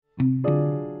Like,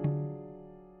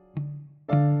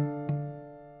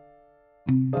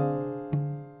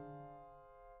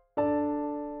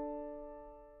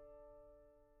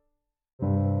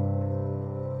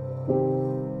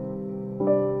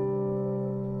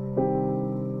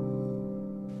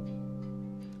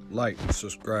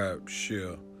 subscribe,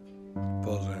 share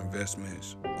Puzzle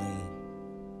Investments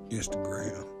on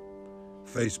Instagram,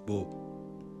 Facebook,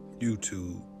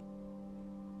 YouTube.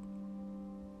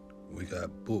 We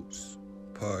got books,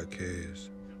 podcasts,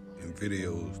 and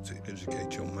videos to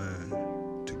educate your mind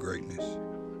to greatness.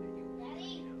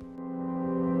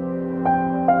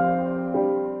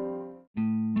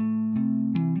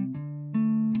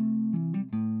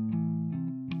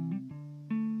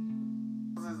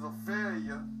 Is a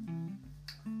failure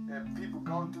that people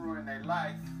go through in their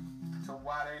life to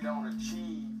why they don't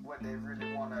achieve what they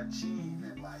really want to achieve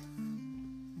in life.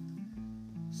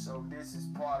 So this is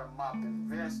part of MOP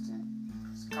Investing.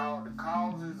 It's called The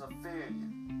Causes of Failure.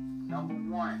 Number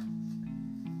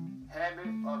 1, habit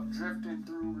of drifting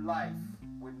through life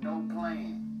with no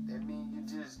plan. That means you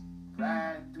just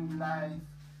ride through life,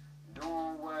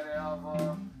 doing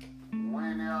whatever,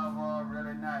 whenever,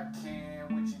 really not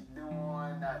caring what you're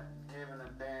doing, not giving a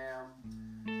damn.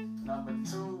 Number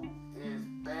 2 is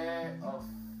bad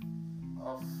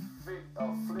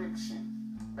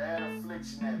affliction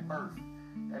at birth.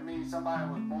 That means somebody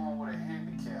was born with a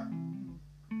handicap.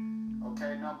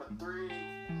 Okay, number 3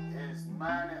 is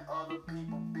minding other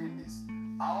people's business.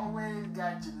 Always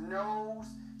got your nose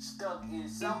stuck in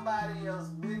somebody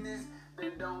else's business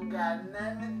that don't got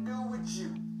nothing to do with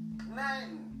you.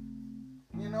 Nothing.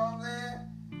 You know what I'm saying?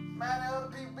 Minding other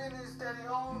people's business that they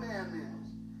own their business.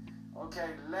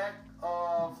 Okay, lack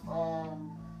of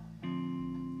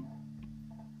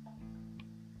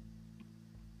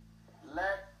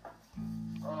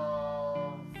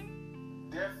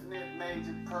definite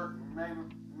major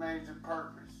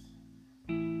purpose.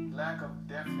 Lack of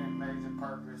definite major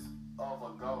purpose of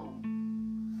a goal.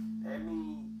 That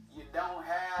means you don't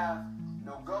have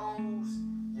no goals.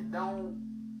 You don't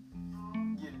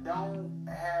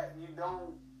have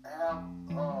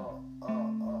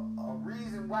a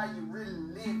reason why you're really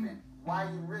living, why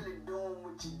you're really doing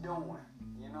what you're doing.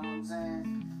 You know what I'm saying?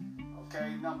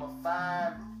 Okay, number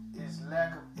 5 is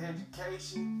lack of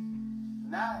education.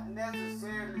 Not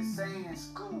necessarily saying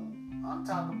school. I'm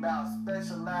talking about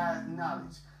specialized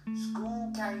knowledge.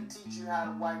 School can't teach you how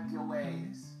to wipe your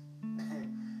ass.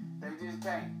 They just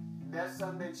can't. That's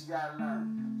something that you gotta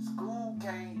learn. School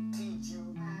can't teach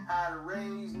you how to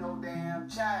raise no damn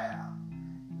child.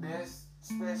 That's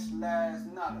specialized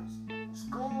knowledge.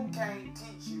 School can't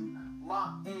teach you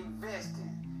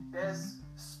investing. That's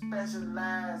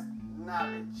specialized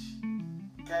knowledge.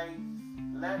 Okay?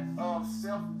 Lack of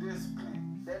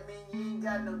self-discipline. That means you ain't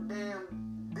got no damn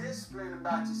discipline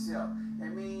about yourself.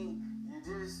 That means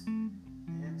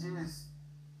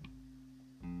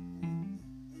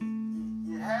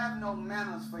you have no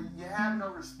manners you have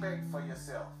no respect for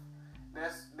yourself.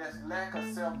 That's lack of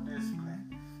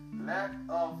self-discipline.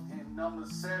 And number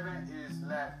 7 is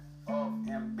lack of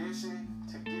ambition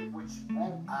to get what you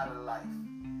want out of life.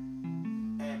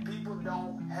 And people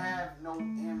don't have no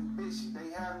ambition. They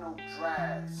have no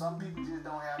drive. Some people just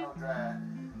don't have no drive.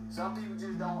 Some people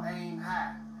just don't aim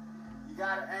high. You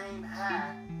gotta aim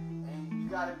high and you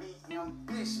gotta be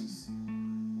ambitious.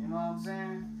 You know what I'm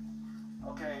saying?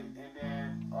 Okay, and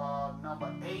then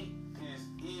number 8 is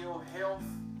ill health.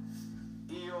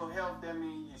 Ill health, that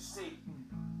means you're sick.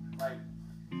 Like,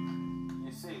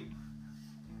 you're sick.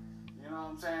 You know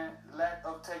what I'm saying? Lack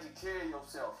of taking care of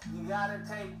yourself. You gotta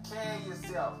take care of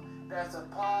yourself. That's a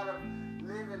part of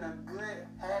living a good,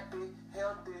 happy,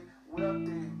 healthy,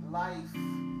 wealthy life.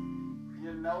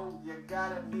 You know, you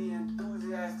gotta be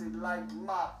enthusiastic like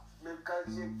Mop,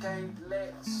 because you can't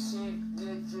let shit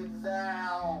get you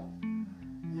down.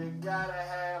 You gotta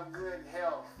have good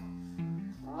health.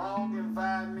 Wrong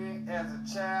environment as a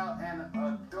child and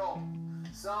an adult.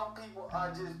 Some people are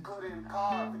just put in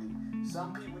poverty.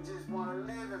 Some people just want to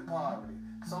live in poverty.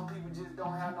 Some people just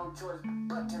don't have no choice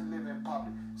but to live in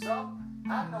poverty.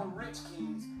 I know rich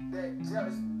kids that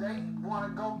they want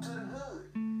to go to the hood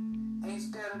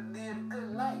instead of live a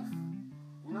good life.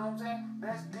 You know what I'm saying?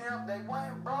 That's them. They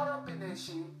weren't brought up in that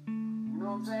shit. You know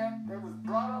what I'm saying? They was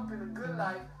brought up in a good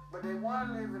life, but they want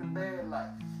to live in a bad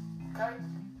life. Okay?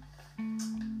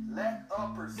 Lack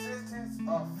of persistence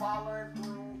of following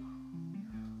through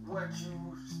what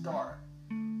you start.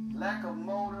 Lack of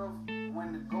motive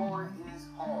when the going is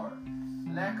hard.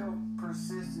 Lack of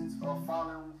persistence of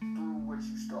following through what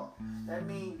you start. That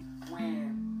means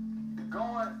when the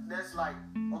going, that's like,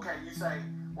 okay, you say,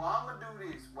 well, I'm going to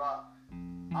do this. Well,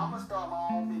 I'm gonna start my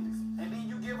own business, and then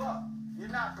you give up. You're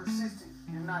not persistent.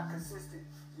 You're not consistent.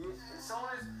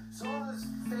 As soon as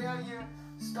failure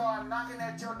start knocking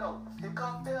at your door, here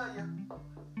come failure.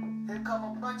 Here come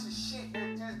a bunch of shit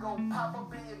that just gonna pop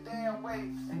up in your damn way,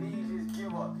 and then you just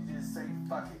give up. You just say,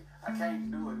 fuck it. I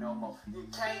can't do it no more. You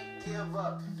can't give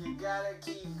up. You gotta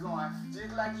keep going.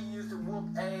 Just like you used to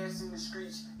whoop ass in the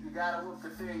streets, you gotta whoop the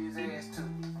failure's ass too.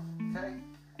 Okay?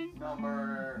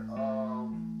 Number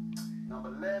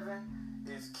 11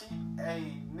 is keeping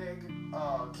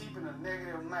a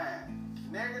negative mind.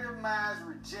 Negative minds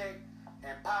reject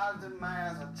and positive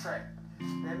minds attract.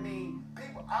 That means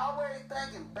people always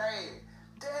thinking bad.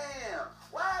 Damn,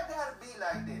 why I gotta be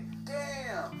like that?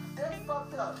 Damn, that's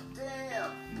fucked up.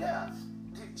 Damn, yeah,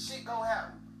 shit gonna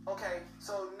happen. Okay,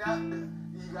 so now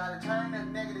you gotta turn that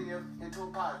negative into a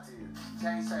positive. You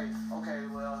can't say, okay,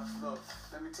 well, look,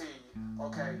 let me tell you.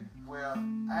 Okay, well,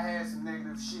 I had some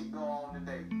negative shit go on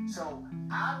today. So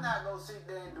I'm not gonna sit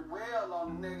there and dwell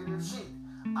on the negative shit.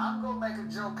 I'm gonna make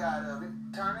a joke out of it,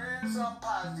 turn it into something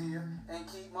positive, and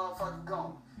keep motherfucking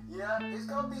going. Yeah, it's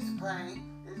gonna be some pain.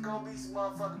 It's gonna be some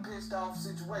motherfucking pissed off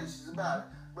situations about it.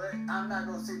 But I'm not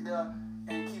gonna sit there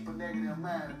and keep a negative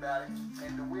mind about it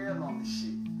and dwell on the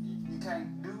shit. You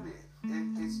can't do that.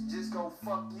 It's just gonna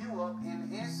fuck you up in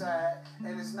the inside,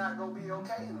 and it's not gonna be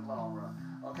okay in the long run.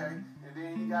 Okay? And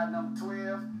then you got number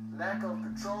 12, lack of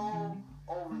control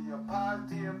over your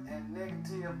positive and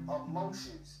negative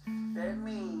emotions. That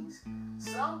means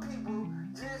some people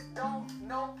just don't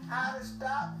know how to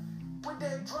stop with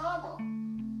that drama.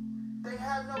 They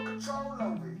have no control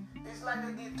over it. It's like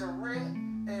they get Tourette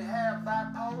and have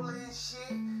bipolar and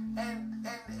shit, and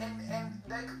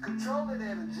they can control it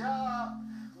at a job,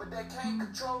 but they can't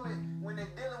control it when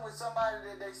they're dealing with somebody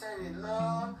that they say they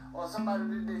love, or somebody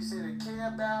that they say they care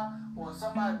about, or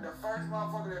somebody, the first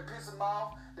motherfucker that piss them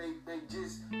off, they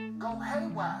just go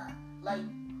haywire. Like,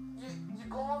 you're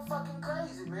going fucking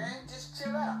crazy, man. Just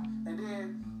chill out. And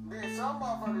then some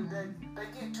motherfuckers, they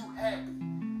get too happy.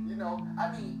 You know,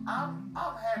 I mean, I'm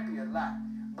happy a lot,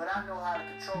 but I know how to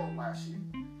control my shit.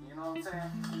 You know what I'm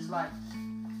saying? It's like,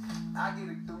 I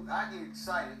get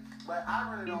excited, but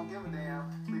I really don't give a damn,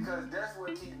 because that's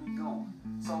what keeps me going.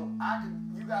 So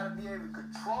you gotta be able to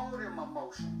control them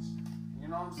emotions. You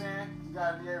know what I'm saying? You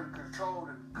gotta be able to control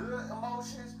the good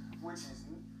emotions, which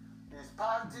is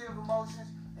positive emotions,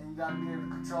 and you gotta be able to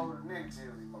control the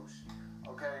negative emotions.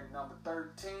 Okay, number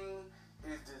 13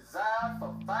 is desire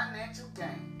for financial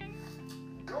gain.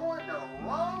 Doing the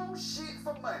wrong shit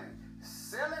for money.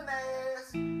 Selling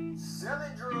ass,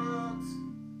 selling drugs,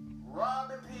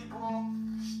 robbing people,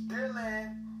 stealing.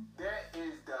 That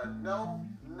is the no.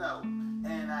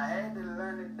 And I had to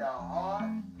learn it the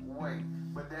hard way.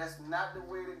 But that's not the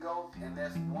way to go, and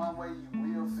that's one way you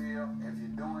will feel if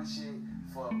you're doing shit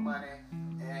for money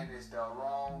and it's the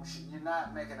wrong shit. You're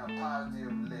not making a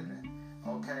positive living.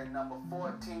 Okay, number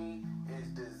 14 is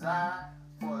desire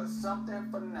for something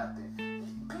for nothing.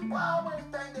 People always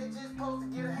think they just supposed to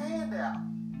get a handout.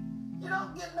 You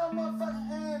don't get no motherfucking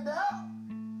handout.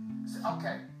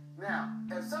 Okay, now,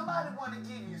 if somebody want to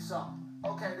give you something,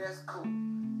 okay, that's cool.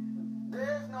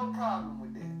 There's no problem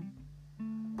with that.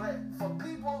 But for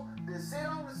people that sit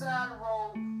on the side of the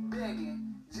road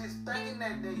begging, just thinking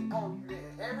that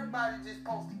everybody just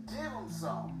supposed to give them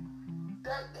something,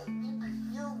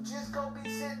 you just gonna be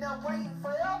sitting there waiting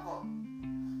forever.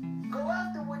 Go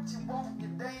after what you want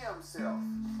your damn self.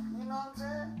 You know what I'm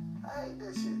saying? I hate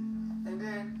that shit. And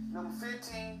then number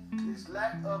 15 is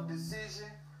lack of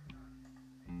decision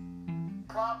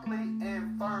promptly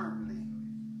and firmly.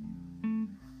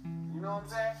 You know what I'm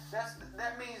saying?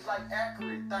 That means like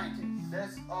accurate thinking.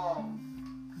 That's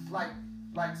like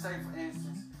say for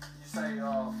instance, you say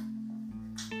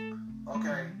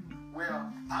okay,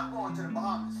 well, I'm going to the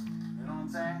Bahamas. You know what I'm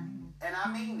saying? And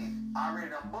I mean it. I already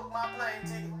done booked my plane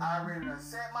ticket. I already done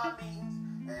set my meetings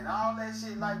and all that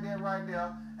shit like that right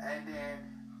there. And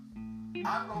then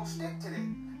I'm gonna stick to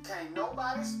that. Can't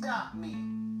nobody stop me.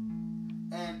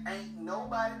 And ain't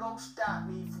nobody gonna stop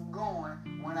me from going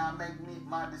when I make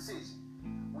my decision.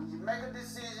 When you make a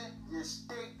decision, you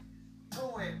stick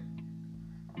to it.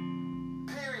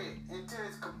 Period. Until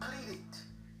it's completed.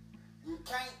 You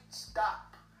can't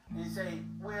stop and say,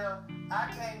 well, I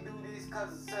can't do this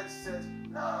because of such and such.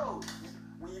 No.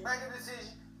 When you make a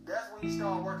decision, that's when you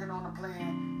start working on a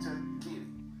plan to get it.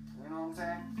 You know what I'm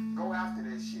saying? Go after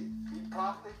that shit. Be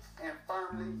promptly and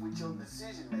firmly with your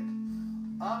decision making.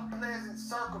 Unpleasant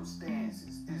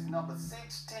circumstances is number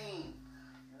 16.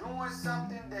 Doing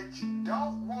something that you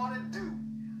don't want to do.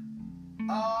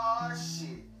 Oh,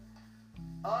 shit.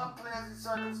 Unpleasant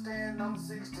circumstance number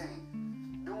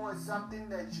 16. doing something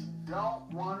that you don't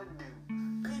want to do.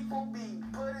 People be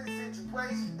put in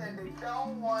situations that they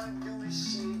don't want to do the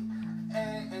shit,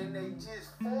 and they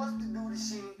just forced to do the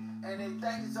shit, and they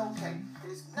think it's okay.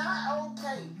 It's not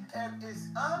okay. If it's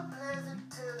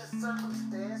unpleasant to the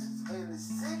circumstances and the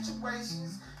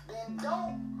situations, then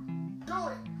don't do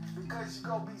it. Because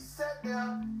you're going to be sat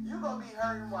there, you're going to be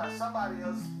hurting while somebody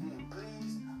else is being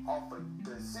pleased off of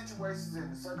the situations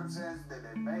and the circumstances that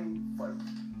they made for you.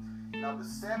 Number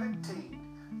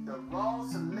 17, the wrong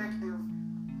selective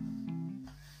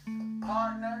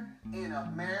partner in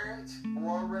a marriage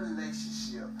or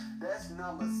relationship. That's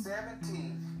number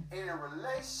 17. In a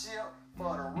relationship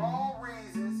for the wrong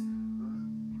reasons,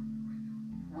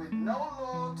 with no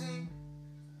loyalty,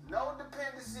 no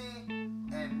dependency,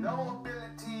 and no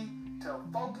ability to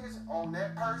focus on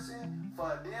that person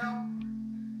for them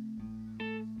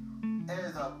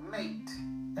as a mate,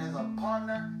 as a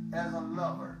partner, as a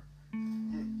lover.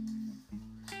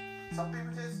 Some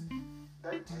people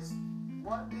they just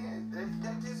want to be they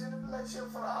just in a relationship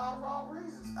for all the wrong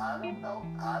reasons. I don't know.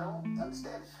 I don't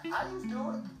understand it. I used to do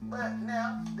it, but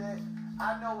now that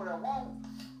I know what I want,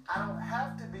 I don't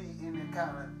have to be in that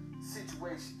kind of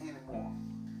situation anymore.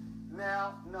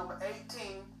 Now, number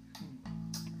 18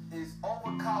 is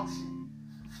overcaution.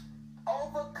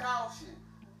 Overcaution.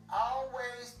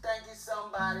 Always thinking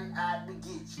somebody out to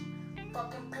get you.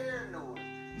 Fucking paranoid.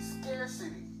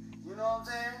 Scarcity. You know what I'm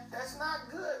saying? That's not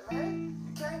good, man.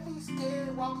 You can't be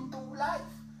scared walking through life.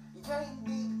 You can't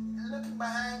be looking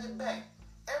behind your back.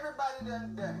 Everybody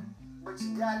done it. But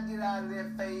you gotta get out of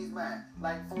that phase mind.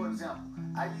 Like, for example,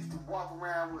 I used to walk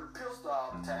around with a pistol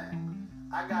all the time.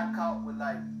 I got caught with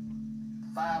like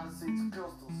 5 or 6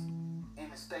 pistols in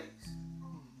the States.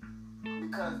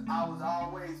 Because I was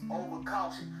always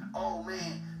overcautious. Oh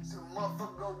man, some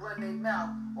motherfucker go run their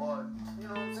mouth, or you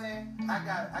know what I'm saying? I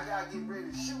gotta get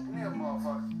ready to shoot me a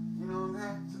motherfucker. You know what I'm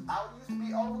saying? So I used to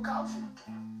be overcautious.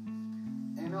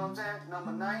 You know what I'm saying?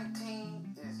 Number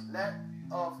 19 is lack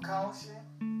of caution.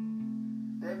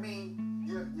 That means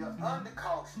you're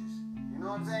undercautious. You know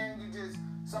what I'm saying? You just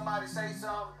somebody say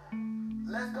something.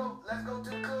 Let's go to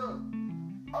the club.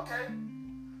 Okay.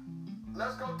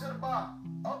 Let's go to the bar.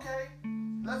 Okay.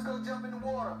 Let's go jump in the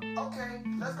water. Okay.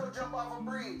 Let's go jump off a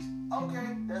bridge.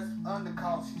 Okay. That's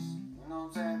undercautious. You know what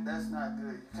I'm saying? That's not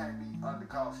good. You can't be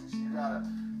undercautious. You gotta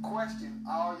question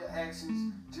all your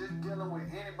actions. Just dealing with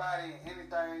anybody and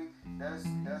anything, that's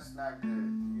not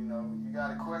good. You know, you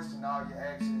gotta question all your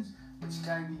actions, but you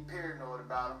can't be paranoid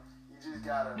about them. You just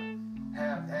gotta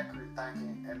have accurate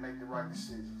thinking and make the right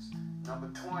decisions. Number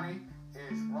 20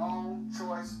 is wrong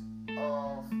choice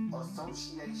of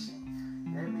association.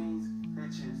 That means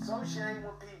that you associate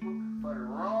with people for the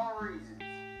wrong reasons.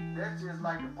 That's just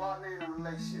like the partner in a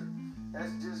relationship.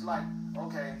 That's just like,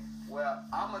 okay, well,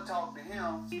 I'm going to talk to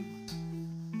him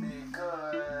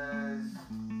because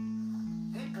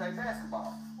he play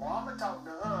basketball. Or I'm going to talk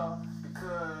to her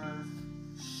because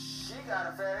she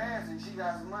got a fat ass and she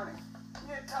got some money.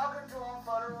 You're talking to him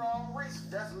for the wrong reason.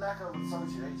 That's lack of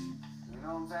association. You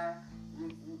know what I'm saying?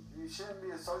 You shouldn't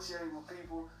be associated with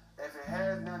people if it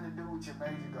has nothing to do with your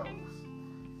major goals.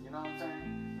 You know what I'm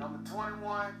saying? Number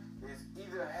 21 is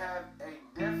either have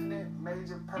a definite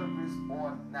major purpose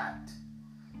or not.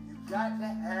 You got to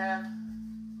have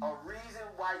a reason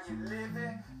why you're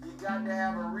living. You got to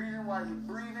have a reason why you're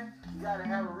breathing. You got to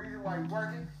have a reason why you're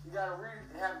working. You got to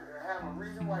have a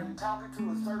reason why you're talking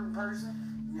to a certain person.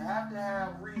 You have to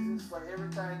have reasons for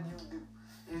everything you do.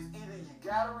 It's either you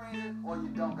got a reason or you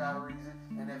don't got a reason.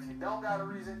 And if you don't got a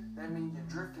reason, that means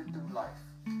you're drifting through life.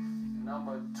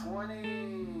 Number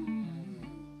 22.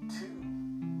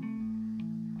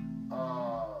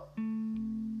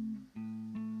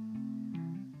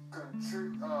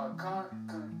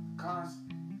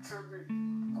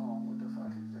 What the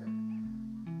fuck is that?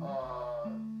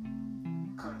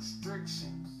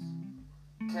 Constrictions.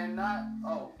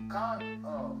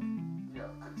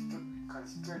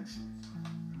 Constrictions.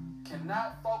 Cannot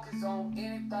focus on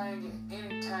anything at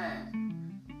any time.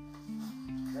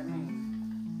 That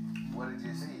means what it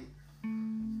just said.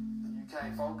 You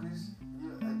can't focus.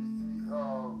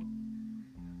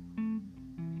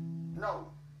 No,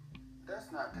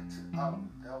 that's not that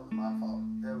was my fault.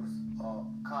 That was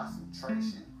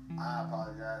concentration. I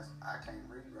apologize. I can't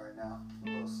read right now. I'm a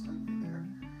little sleepy there.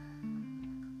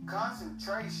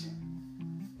 Concentration.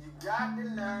 You got to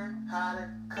learn how to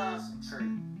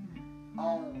concentrate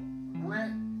on what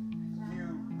you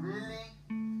really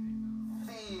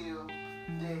feel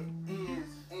that is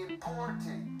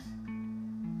important.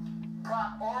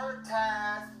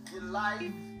 Prioritize your life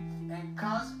and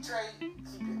concentrate.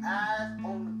 Keep your eyes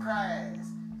on the prize.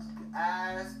 Keep your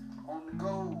eyes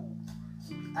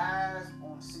eyes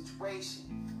on the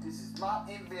situation. This is Mopp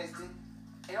Investing,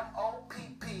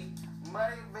 MOPP,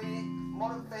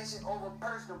 motivation over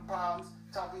personal problems,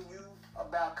 talking to you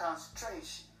about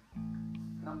concentration.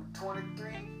 Number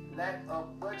 23, lack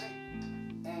of budget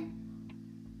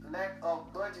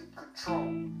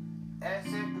control.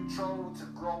 Asset control to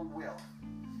grow wealth.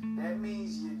 That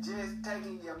means you're just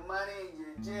taking your money and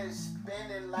you're just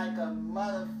spending like a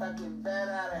motherfucking bat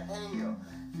out of hell.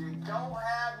 You don't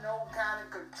have no kind of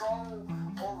control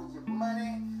over your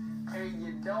money, and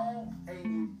you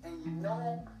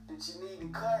know that you need to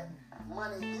cut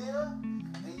money here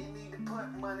and you need to put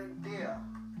money there.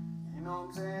 You know what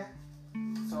I'm saying?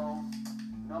 So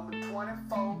number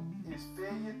 24 is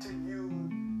failure to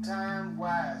use time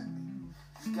wisely.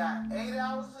 You got 8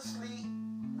 hours of sleep,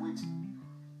 which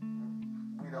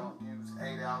we don't use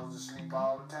 8 hours of sleep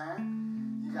all the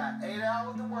time. You got 8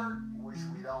 hours to work, which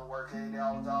we don't work 8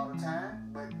 hours all the time,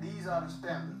 but these are the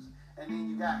standards. And then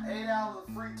you got 8 hours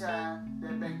of free time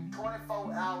that make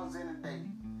 24 hours in a day.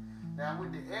 Now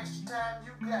with the extra time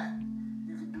you got,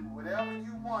 you can do whatever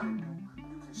you want to do.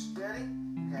 You can study,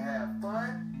 you can have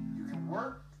fun, you can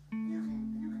work, you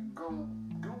can go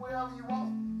do whatever you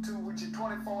want to with your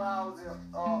 24 hours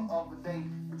of a day.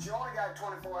 But you only got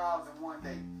 24 hours in one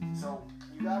day. So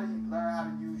you gotta learn how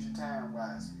to use your time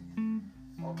wisely.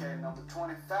 Okay, number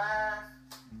 25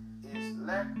 is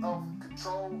lack of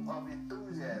control of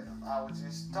enthusiasm. I was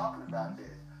just talking about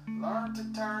that. Learn to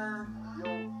turn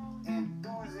your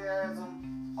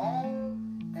enthusiasm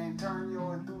on and turn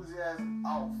your enthusiasm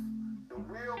off. The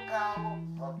willpower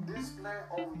of discipline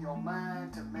over your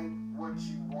mind to make what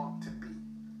you want to be.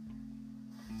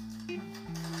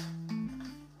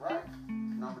 Right?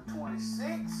 Number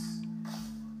 26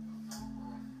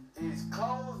 is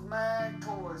closed mind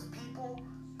towards people,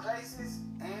 places,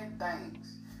 and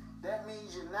things. That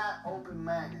means you're not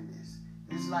open-mindedness.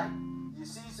 It's like you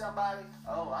see somebody,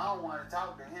 oh, I don't want to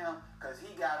talk to him because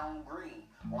he got on green.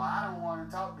 Or I don't want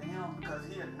to talk to him because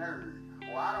he a nerd.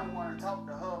 Or I don't want to talk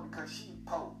to her because she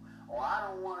poor. Or I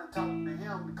don't want to talk to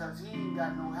him because he ain't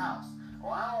got no house.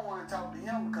 Or I don't want to talk to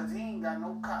him because he ain't got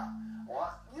no car.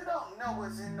 Or you don't know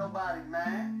what's in nobody's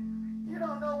mind. You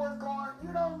don't know what's going on.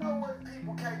 You don't know what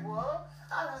people capable of.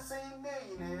 I done seen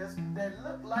millionaires that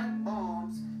look like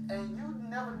bums, and you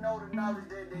never know the knowledge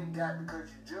that they got because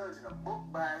you're judging a book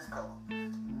by its cover.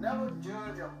 Never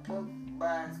judge a book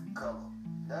by its cover.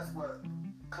 That's what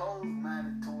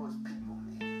closed-minded towards people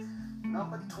mean.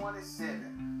 Number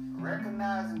 27,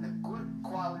 recognizing the good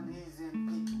qualities in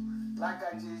people. Like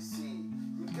I just said,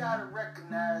 you gotta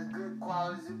recognize good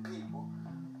qualities in people,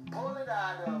 pull it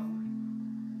out of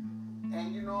them,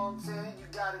 and you know what I'm saying. You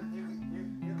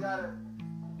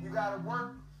gotta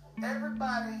work.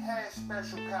 Everybody has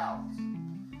special powers.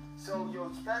 So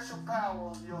your special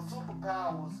powers, your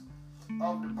superpowers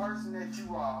of the person that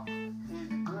you are, is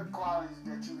the good qualities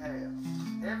that you have.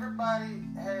 Everybody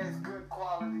has good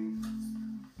qualities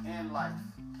in life.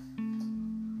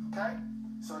 Okay?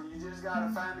 So you just gotta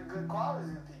find the good qualities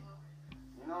in people.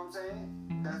 You know what I'm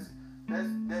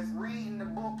saying? That's reading the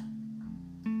book.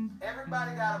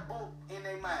 Everybody got a book in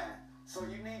their mind. So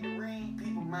you need to read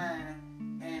people's mind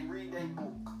and read their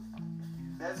book.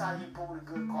 That's how you pull the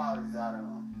good qualities out of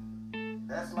them.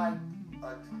 That's like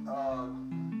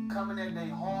coming at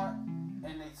their heart and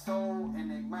their soul and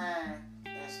their mind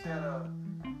instead of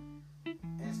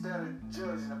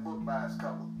judging a book by its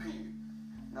cover, period.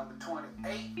 Number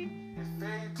 28 is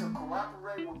failure to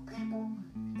cooperate with people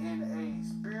in a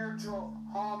spiritual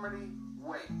harmony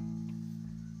way.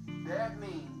 That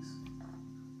means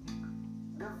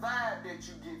the vibe that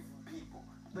you get from people,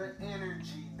 the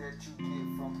energy that you get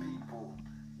from people.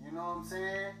 You know what I'm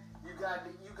saying? You got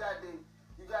to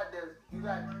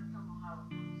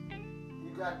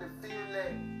feel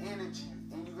that energy,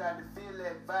 and you got to feel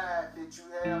that vibe that you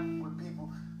have with people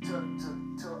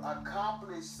to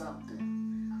accomplish something.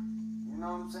 You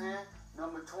know what I'm saying?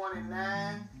 Number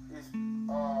 29 is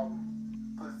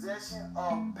possession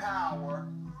of power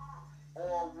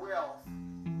or wealth,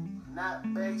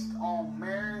 not based on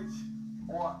marriage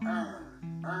or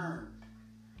earned.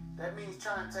 That means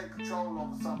trying to take control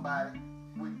over somebody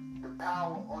with the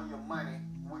power or your money,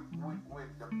 with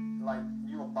the, like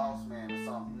you a boss man or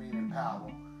something, meaning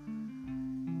power,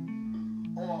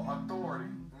 or authority,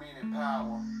 meaning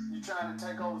power. You're trying to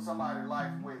take over somebody's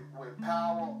life with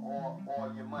power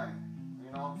or your money.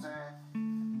 You know what I'm saying?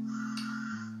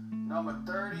 Number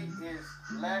 30 is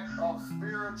lack of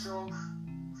spiritual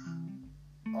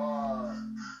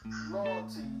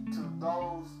loyalty to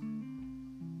those.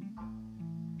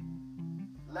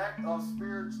 Lack of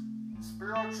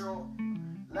spiritual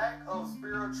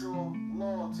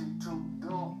loyalty to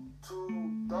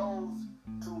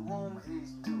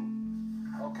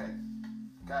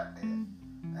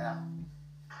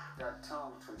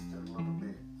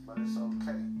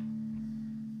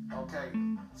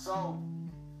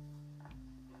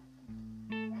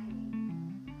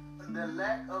the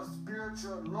lack of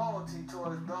spiritual loyalty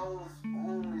towards those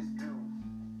whom is due.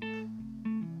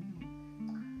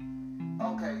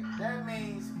 Okay, that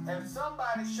means if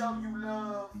somebody show you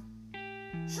love,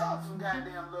 show some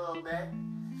goddamn love back.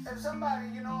 If somebody,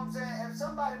 you know what I'm saying, if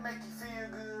somebody make you feel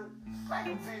good, make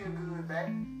them feel good back.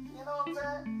 You know what I'm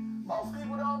saying? Most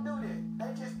people don't do that.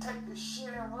 They just take the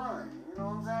shit and run. You know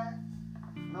what I'm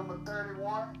saying? Number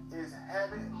 31 is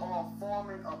habit of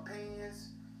forming opinions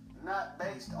not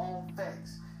based on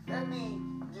facts. That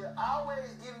means you're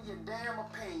always giving your damn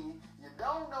opinion. You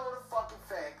don't know the fucking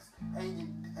facts, and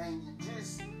you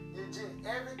just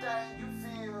everything you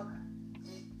feel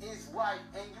is right,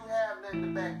 and you have nothing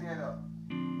to back that up.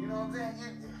 You know what I'm saying?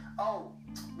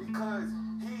 Because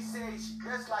he said,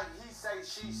 that's like he say,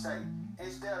 she say,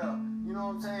 instead of, you know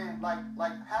what I'm saying?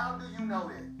 Like how do you know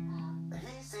that?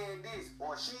 He said this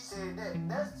or she said that.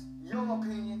 That's your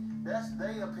opinion. That's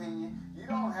their opinion. You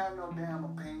don't have no damn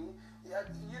opinion.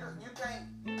 You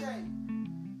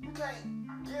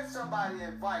can't give somebody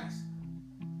advice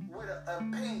with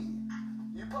an opinion.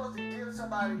 You're supposed to give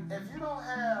somebody, if you don't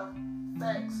have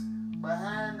facts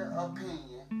behind the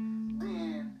opinion,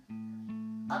 then,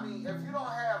 if you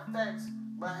don't have facts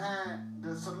behind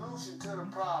the solution to the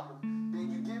problem, then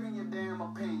you're giving your damn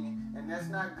opinion, and that's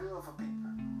not good for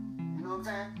people. You know what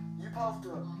I'm saying? You're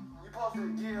supposed to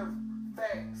give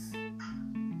facts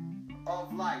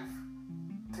of life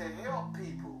to help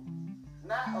people,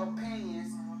 not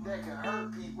opinions that can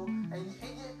hurt people.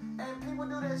 And people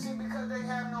do that shit because they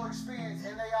have no experience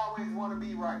and they always want to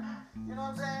be right. You know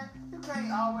what I'm saying? You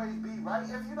can't always be right.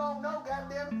 If you don't know,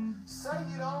 goddamn it, say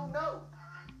you don't know.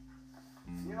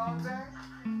 You know what I'm saying?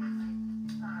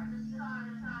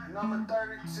 Number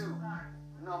 32.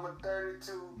 Number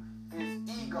 32 is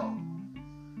ego.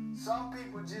 Some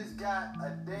people just got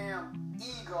a damn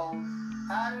ego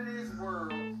out of this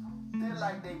world. Feel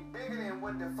like they bigger than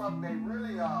what the fuck they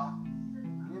really are.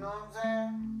 You know what I'm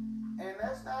saying? And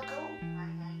that's not cool.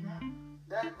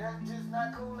 That's just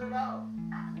not cool at all.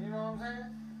 You know what I'm saying?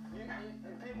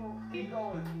 People ego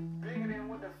is bigger than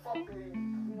what the fuck they,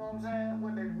 you know what I'm saying?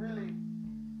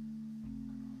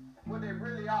 What they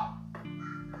really are.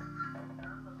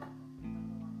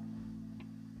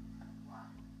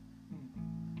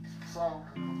 So,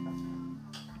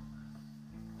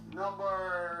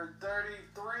 number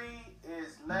 33 is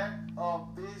lack of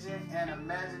vision and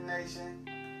imagination.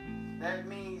 That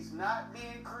means not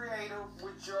being creative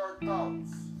with your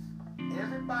thoughts.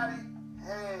 Everybody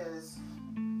has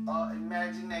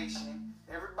imagination.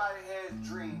 Everybody has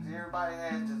dreams. Everybody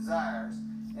has desires.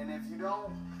 And if you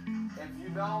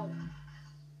don't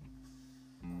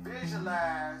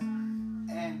visualize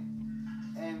and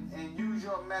use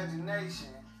your imagination,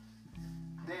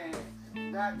 then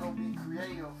you're not gonna be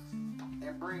creative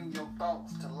and bring your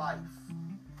thoughts to life.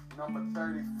 Number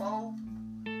 34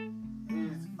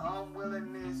 is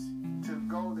unwillingness to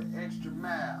go the extra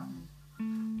mile.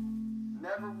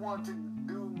 Never want to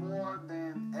do more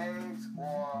than ask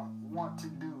or want to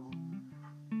do.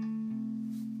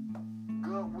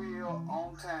 Goodwill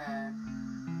on time.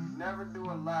 Never do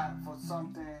a lot for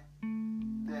something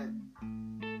that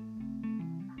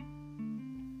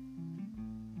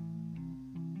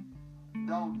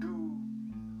don't do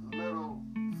little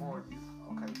for you.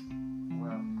 Okay.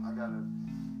 Well, I got a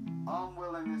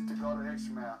unwillingness to go the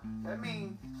extra mile. That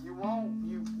means you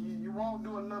won't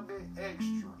do a little bit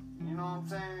extra. You know what I'm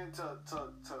saying?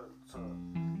 To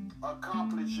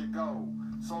accomplish your goal.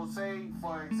 So say,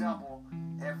 for example,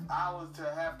 if I was to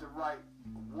have to write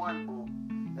one book,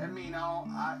 that means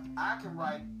I can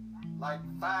write like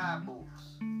 5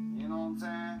 books. You know what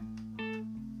I'm saying?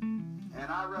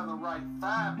 And I'd rather write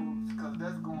 5 books because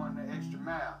that's going the extra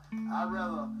mile. I'd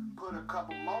rather put a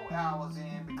couple more hours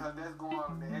in because that's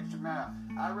going the extra mile.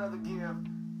 I'd rather give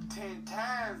 10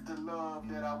 times the love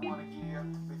that I want to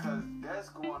give because that's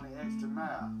going the extra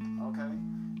mile. Okay?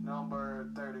 Number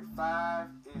 35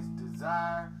 is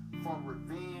desire for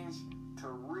revenge to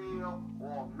real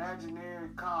or imaginary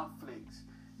conflicts.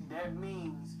 That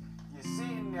means you're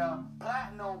sitting there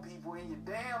plotting on people in your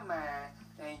damn mind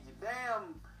and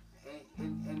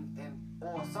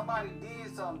or somebody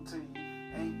did something to you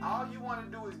and all you want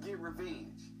to do is get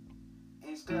revenge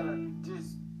instead of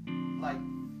just like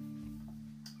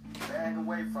back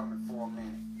away from it for a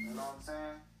minute. You know what I'm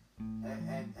saying?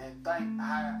 And think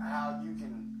how you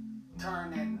can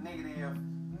turn that negative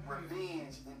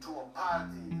revenge into a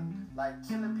positive. Like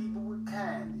killing people with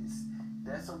kindness.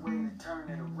 That's a way to turn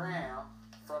it around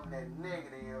from that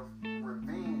negative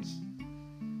revenge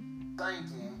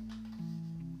thinking,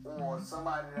 or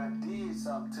somebody that did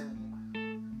something to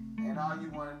you and all you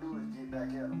want to do is get back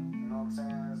at them. You know what I'm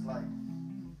saying? It's like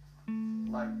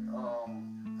like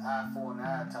eye for an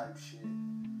eye type shit.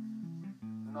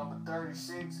 Number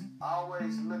 36,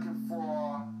 always looking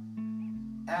for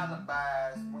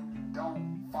alibis when you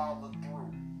don't follow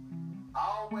through.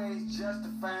 Always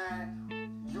justifying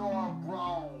your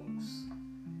wrongs.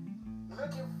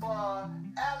 Looking for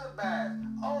alibis.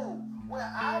 Oh,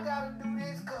 well, I gotta do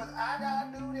this because I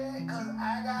gotta do that because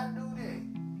I gotta do that.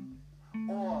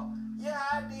 Or, yeah,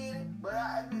 I did it, but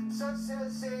such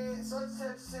said, such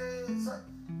said, such.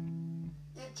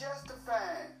 You're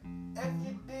justifying. If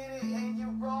you did it and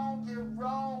you're wrong,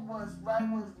 was right,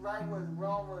 was right, was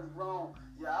wrong.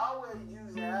 You're always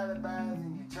using alibis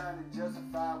and you're trying to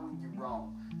justify when you're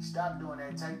wrong. Stop doing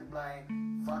that. Take the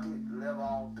blame. Fuck it. Live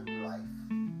on through life.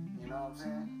 You know what I'm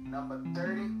saying? Number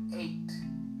 38.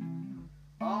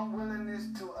 Unwillingness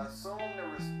to assume the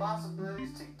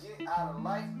responsibilities to get out of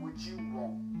life what you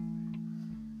want.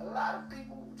 A lot of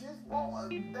people just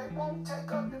won't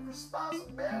take up the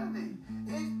responsibility.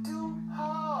 It's too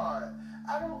hard.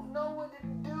 I don't know what to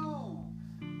do.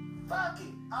 Fuck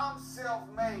it. I'm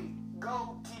self-made.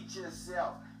 Go teach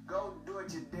yourself. Go do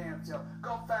it your damn self.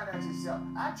 Go find out yourself.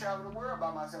 I travel the world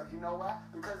by myself. You know why?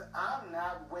 Because I'm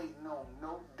not waiting on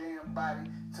no damn body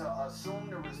to assume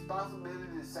the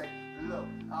responsibility to say, look,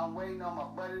 I'm waiting on my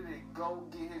buddy to go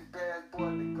get his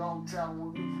passport to go travel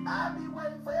with me. I'll be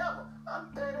waiting forever.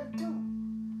 I'm 32.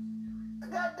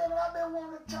 Goddamn it, I've been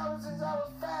wanting to travel since I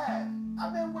was 5.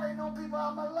 I've been waiting on people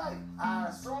all my life. I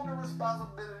assume the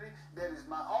responsibility that it's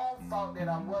my own fault that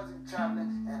I wasn't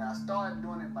traveling, and I started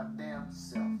doing it my damn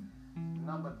self.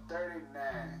 Number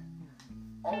 39.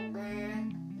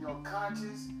 Obeying your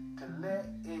conscience to let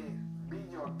it be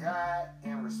your guide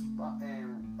and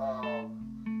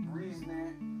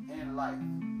reasoning in life.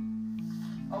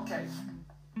 Okay,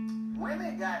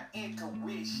 women got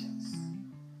intuitions.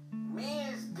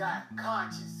 Men's got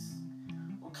conscience.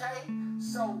 Okay?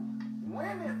 So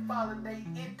women follow their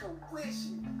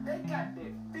intuition. They got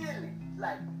that feeling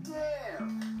like,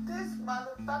 damn, this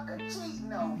motherfucker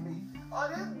cheating on me. Or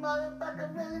this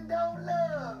motherfucker really don't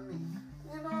love me.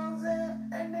 You know what I'm saying?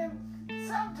 And then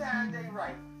sometimes they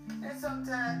right. And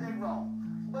sometimes they wrong.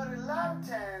 But a lot of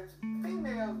times,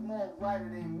 females more righter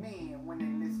than men when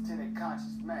they listen to their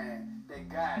conscious mind that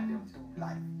guide them through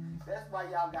life. That's why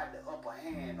y'all got the upper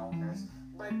hand on us.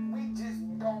 But we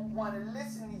just don't want to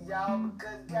listen to y'all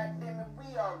because, goddammit,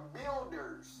 we are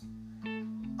builders.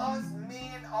 Us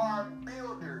men are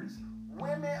builders.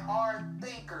 Women are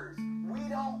thinkers. We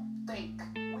don't think.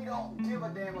 We don't give a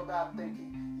damn about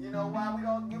thinking. You know why we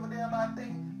don't give a damn about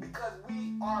thinking? Because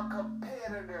we are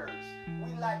competitors.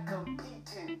 We like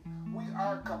competing. We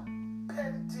are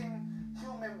competing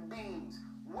human beings.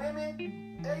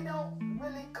 Women, they don't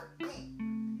really compete.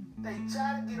 They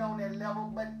try to get on that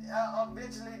level, but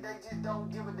eventually they just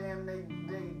don't give a damn. They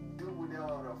do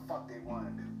whatever the fuck they want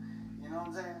to do. You know what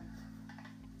I'm saying?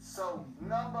 So,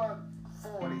 number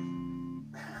 40.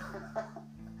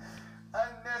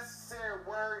 Unnecessary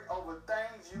worry over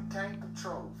things you can't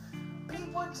control.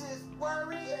 People just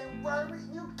worry and worry.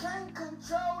 You can't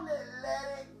control it. Let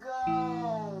it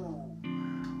go.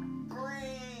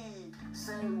 Breathe.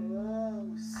 Say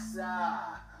woo,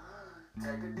 sigh.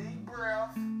 Take a deep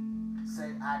breath. Say,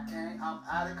 I'm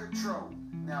out of control.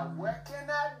 Now, what can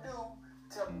I do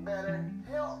to better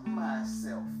help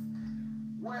myself?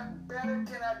 What better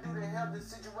can I do to help the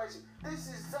situation? This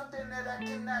is something that I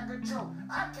cannot control.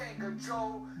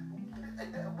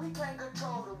 We can't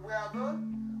control the weather.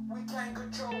 We can't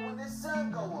control when the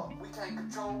sun go up. We can't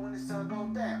control when the sun go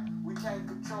down. We can't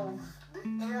control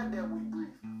the air that we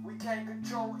breathe. We can't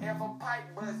control if a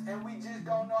pipe busts and we just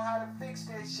don't know how to fix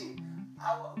that shit.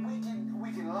 We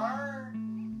can learn,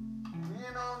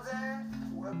 you know what I'm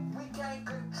saying? We can't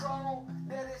control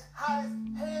that it's hot as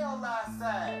hell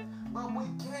outside, but we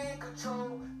can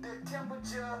control the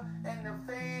temperature and the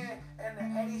fan and the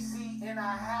AC in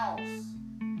our house.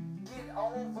 Get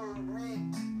over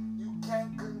it. You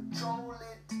can't control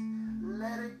it.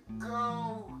 Let it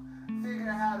go. Figure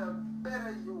out how to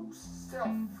better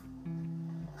yourself.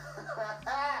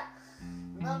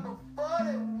 Number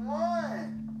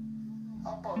 41.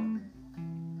 I'm supposed to be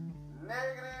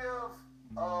negative,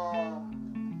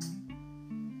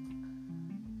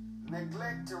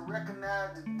 neglect to recognize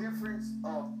the difference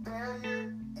of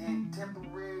failure and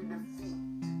temporary defeat.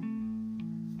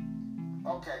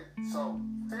 Okay, so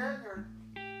failure,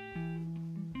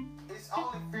 it's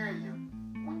only failure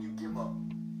when you give up.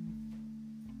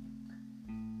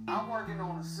 I'm working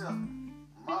on a system,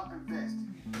 Mop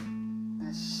Investing.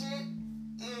 The shit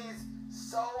is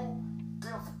so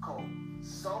difficult,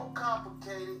 so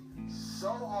complicated, so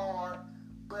hard,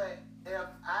 but if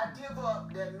I give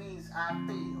up, that means I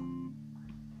fail.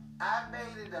 I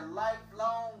made it a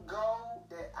lifelong goal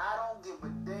that I don't give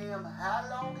a damn how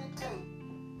long it takes.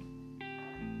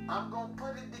 I'm going to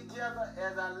put it together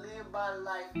as I live my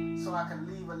life so I can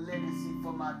leave a legacy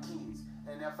for my kids.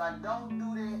 And if I don't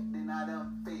do that, then I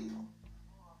done failed.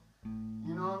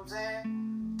 You know what I'm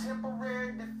saying?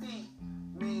 Temporary defeat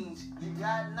means you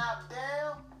got knocked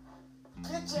down,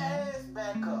 get your ass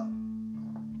back up.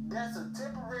 That's a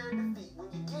temporary defeat. When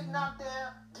you get knocked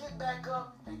down, get back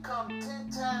up and come 10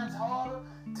 times harder,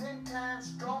 10 times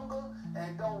stronger,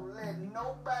 and don't let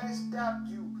nobody stop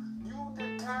you. You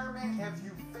determine if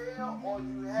you fail or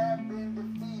you have been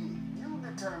defeated. You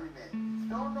determine that.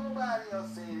 Don't nobody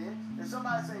else say that. If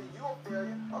somebody say you a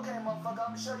failure, okay, motherfucker, I'm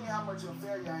gonna show you how much of a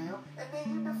failure I am, and then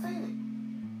you defeated.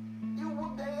 You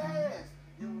whoop their ass.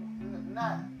 You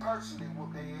not personally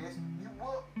whoop their ass. You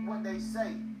whoop what they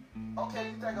say. Okay,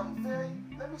 you think I'm a failure?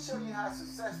 Let me show you how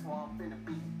successful I'm finna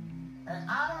be. And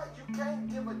you can't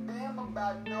give a damn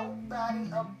about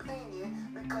nobody's opinion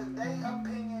because their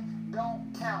opinion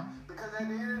don't count. Because at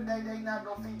the end of the day, they not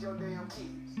gonna feed your damn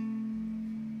kids.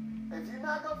 If you're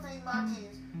not gonna feed my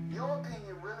kids, your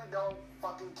opinion really don't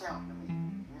fucking count to me.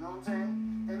 You know what I'm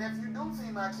saying? And if you do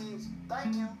feed my kids,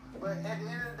 thank you. But at the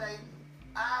end of the day,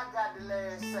 I got the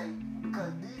last say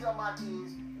because these are my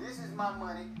kids. This is my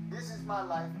money. This is my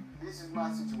life. This is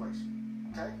my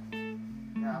situation. Okay?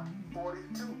 Now,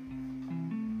 42.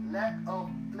 Lack of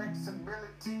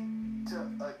flexibility to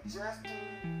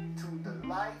adjusting to the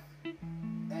life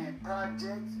and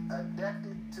projects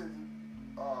adapted to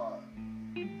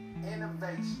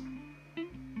innovation.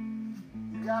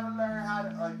 You gotta learn how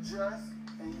to adjust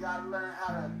and you gotta learn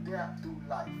how to adapt through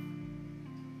life.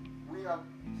 We are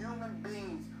human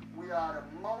beings. We are the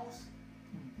most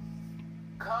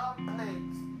complex,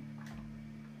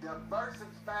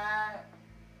 diversified,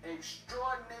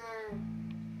 extraordinary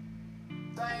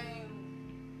thing,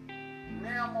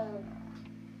 mammal,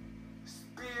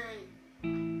 spirit,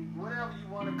 whatever you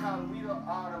want to call it. We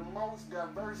are the most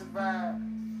diversified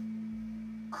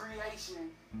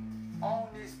creation on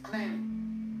this planet.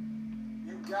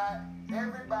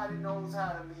 Everybody knows how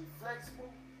to be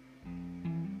flexible.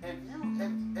 If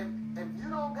you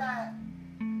don't got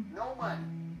no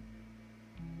money,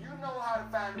 you know how to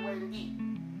find a way to eat.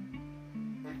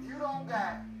 If you don't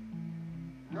got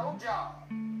no job,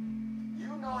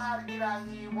 you know how to get out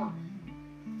here and work.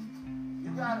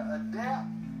 You gotta adapt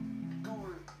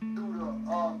through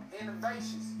the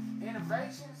innovations.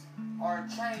 Innovations are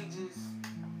changes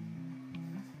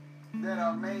that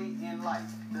are made in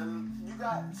life.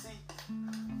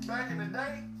 Back in the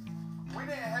day, we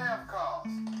didn't have cars.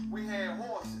 We had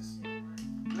horses.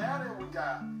 Now that we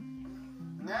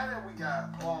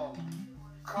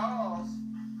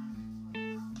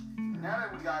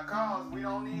got cars, we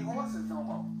don't need horses no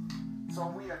more. So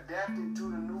we adapted to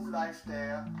the new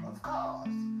lifestyle of cars.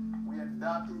 We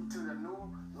adapted to the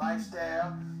new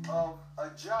lifestyle of a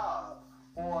job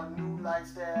or a new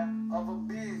lifestyle of a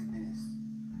business.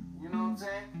 You know what I'm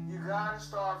saying? You gotta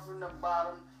start from the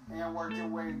bottom and work your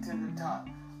way to the top.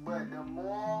 But the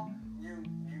more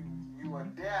you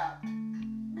adapt,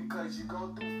 because you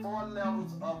go through 4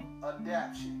 levels of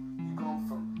adaptation. You go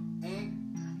from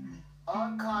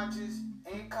unconscious,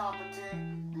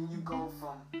 incompetent, then you go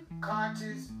from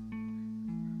conscious,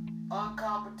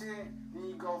 incompetent, then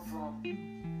you go from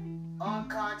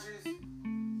unconscious,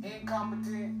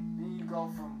 incompetent, then you go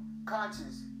from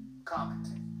conscious,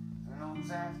 competent. You know what I'm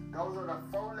saying? Those are the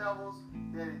 4 levels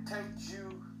that it takes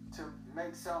you to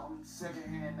make something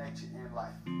second-hand nature in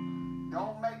life.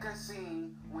 Don't make a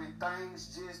scene when things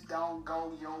just don't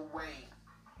go your way.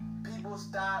 People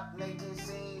stop making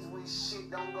scenes when shit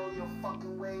don't go your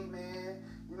fucking way, man.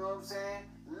 You know what I'm saying?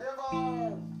 Live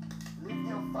on. Live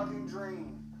your fucking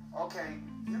dream. Okay,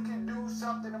 you can do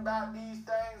something about these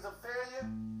things of failure,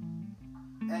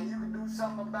 and you can do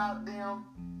something about them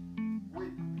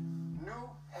with new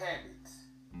habits.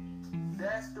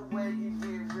 That's the way you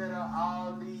get rid of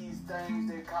all these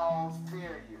things that cause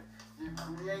failure. You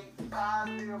create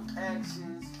positive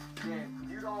actions that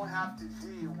you don't have to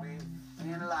deal with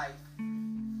in life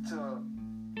to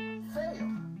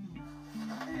fail.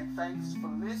 And thanks for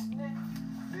listening.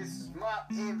 This is my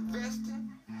investing.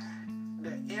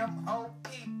 The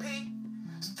MOPP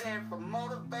stand for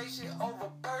motivation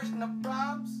over personal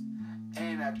problems.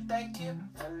 And I thank you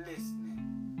for listening.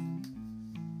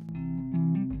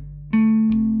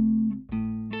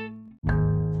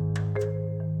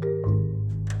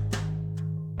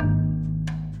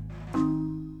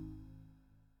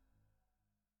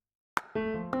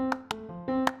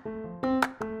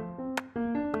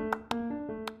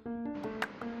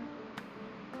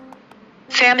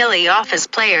 Family Office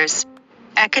Players,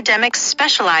 academics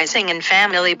specializing in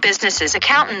family businesses,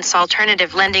 accountants,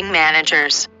 alternative lending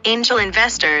managers, angel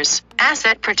investors,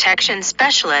 asset protection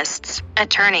specialists,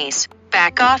 attorneys,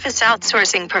 back office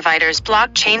outsourcing providers,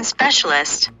 blockchain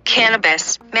specialists,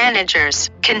 cannabis managers,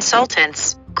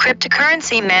 consultants,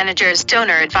 cryptocurrency managers,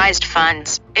 donor advised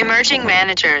funds, emerging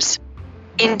managers,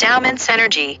 endowments,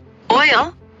 energy,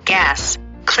 oil, gas,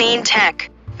 clean tech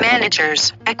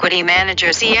managers, equity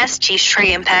managers, ESG,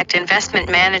 SRI impact investment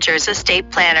managers,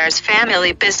 estate planners,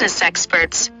 family business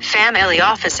experts, family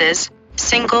offices,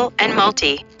 single and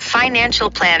multi,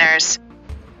 financial planners,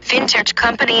 fintech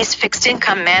companies, fixed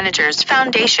income managers,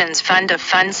 foundations, fund of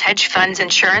funds, hedge funds,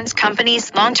 insurance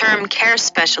companies, long-term care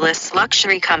specialists,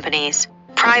 luxury companies,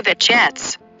 private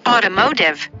jets,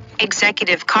 automotive,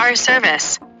 executive car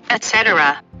service,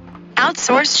 etc.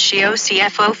 Outsourced SEO,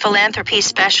 CFO, philanthropy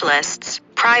specialists,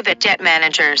 private debt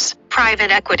managers,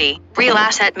 private equity, real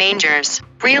asset managers,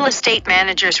 real estate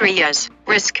managers, RIAs,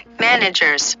 risk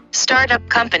managers, startup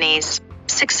companies,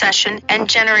 succession and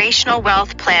generational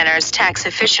wealth planners,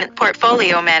 tax-efficient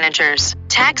portfolio managers,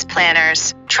 tax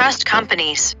planners, trust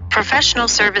companies, professional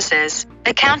services,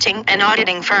 accounting and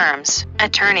auditing firms,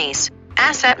 attorneys,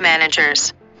 asset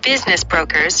managers, business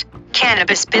brokers,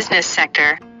 cannabis business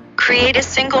sector, create a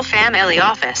single family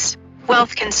office,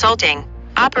 wealth consulting,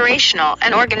 operational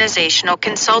and organizational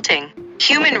consulting,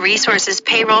 human resources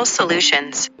payroll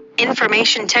solutions,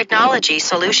 information technology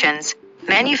solutions,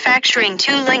 manufacturing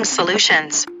tooling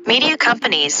solutions, media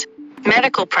companies,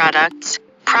 medical products,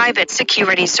 private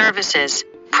security services,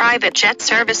 private jet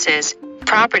services,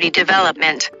 property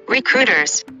development,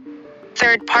 recruiters,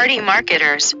 third-party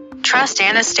marketers, trust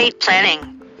and estate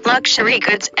planning, luxury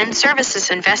goods and services,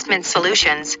 investment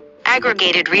solutions,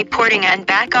 aggregated reporting and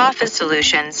back-office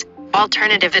solutions,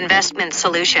 alternative investment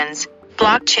solutions,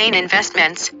 blockchain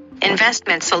investments,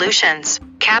 investment solutions,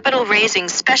 capital raising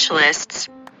specialists,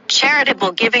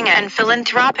 charitable giving and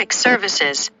philanthropic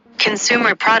services,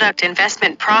 consumer product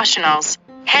investment professionals,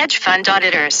 hedge fund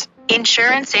auditors,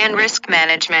 insurance and risk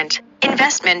management,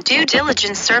 investment due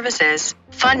diligence services,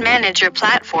 fund manager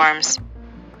platforms,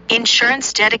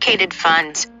 insurance dedicated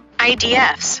funds,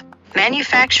 IDFs,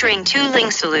 manufacturing tooling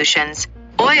solutions,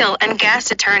 oil and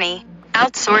gas attorney,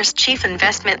 outsourced chief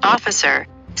investment officer,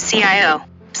 CIO,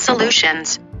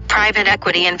 solutions, private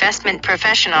equity investment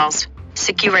professionals,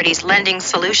 securities lending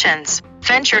solutions,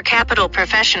 venture capital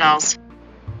professionals,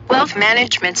 wealth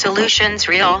management solutions,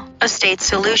 real estate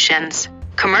solutions,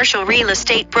 commercial real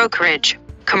estate brokerage,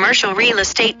 commercial real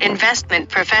estate investment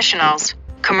professionals,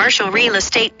 commercial real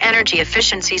estate energy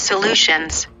efficiency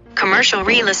solutions, commercial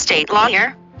real estate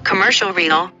lawyer, commercial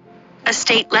real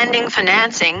estate lending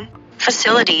financing,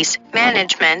 facilities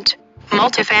management,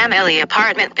 multifamily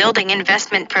apartment building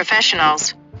investment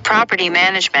professionals, property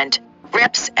management,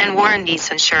 reps and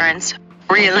warranties insurance,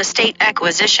 real estate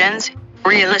acquisitions,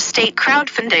 real estate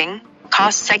crowdfunding,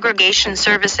 cost segregation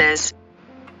services,